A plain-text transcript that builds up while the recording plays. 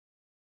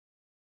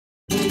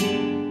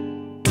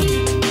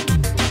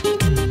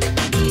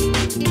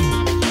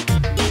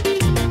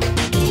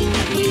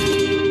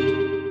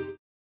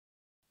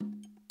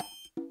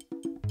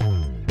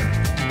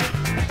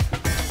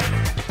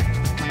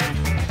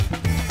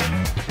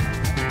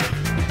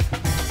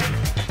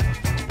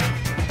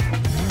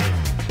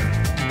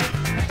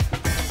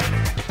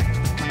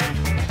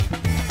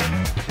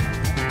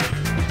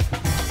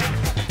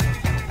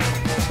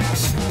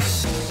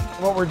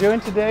we're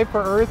doing today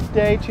for Earth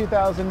Day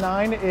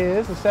 2009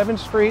 is the 7th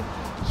Street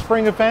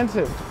Spring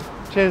Offensive,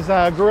 which is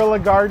guerrilla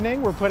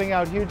gardening. We're putting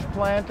out huge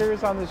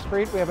planters on the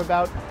street. We have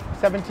about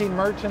 17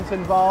 merchants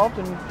involved,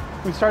 and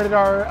we started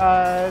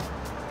our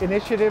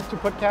initiative to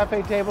put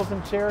cafe tables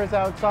and chairs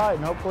outside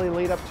and hopefully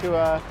lead up to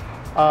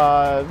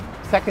a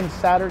second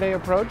Saturday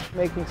approach,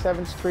 making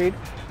 7th Street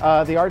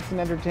the arts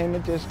and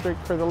entertainment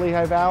district for the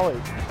Lehigh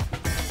Valley.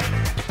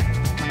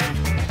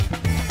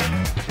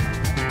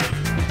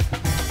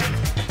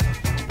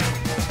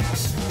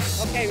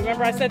 Okay,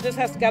 remember I said this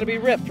has got to be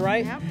ripped,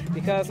 right? Yep.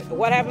 Because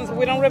what happens if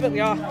we don't rip it,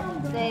 y'all?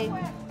 They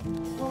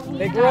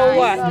grow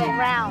what?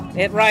 Round.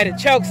 It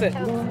chokes it.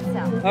 Chokes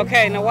itself.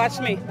 Okay, now watch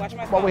me. Watch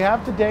my phone. What we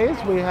have today is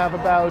we have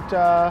about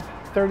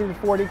 30 to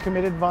 40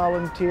 committed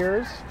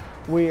volunteers.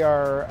 We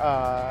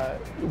are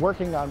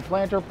working on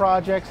planter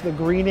projects, the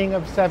greening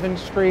of 7th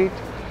Street,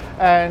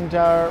 and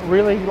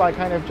really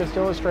kind of just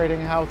illustrating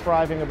how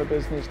thriving of a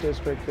business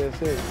district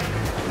this is.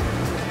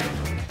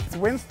 It's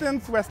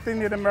Winston's West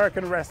Indian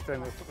American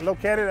Restaurant. It's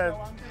located at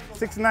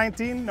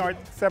 619 North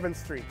 7th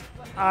Street.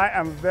 I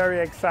am very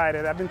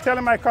excited. I've been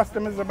telling my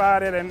customers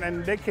about it,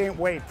 and they can't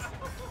wait.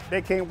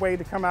 They can't wait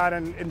to come out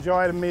and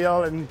enjoy the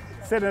meal and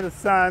sit in the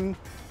sun,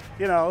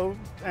 you know,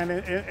 and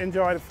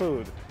enjoy the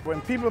food.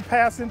 When people are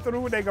passing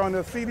through, they're going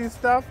to see this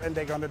stuff, and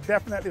they're going to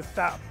definitely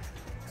stop,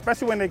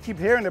 especially when they keep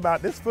hearing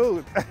about this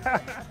food.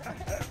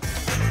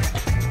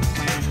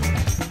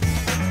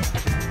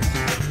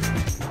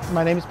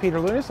 My name is Peter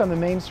Lunis. I'm the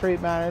Main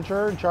Street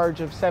Manager in charge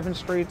of 7th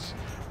Street's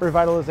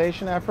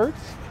revitalization efforts.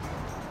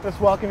 Just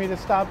welcome you to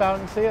stop out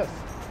and see us.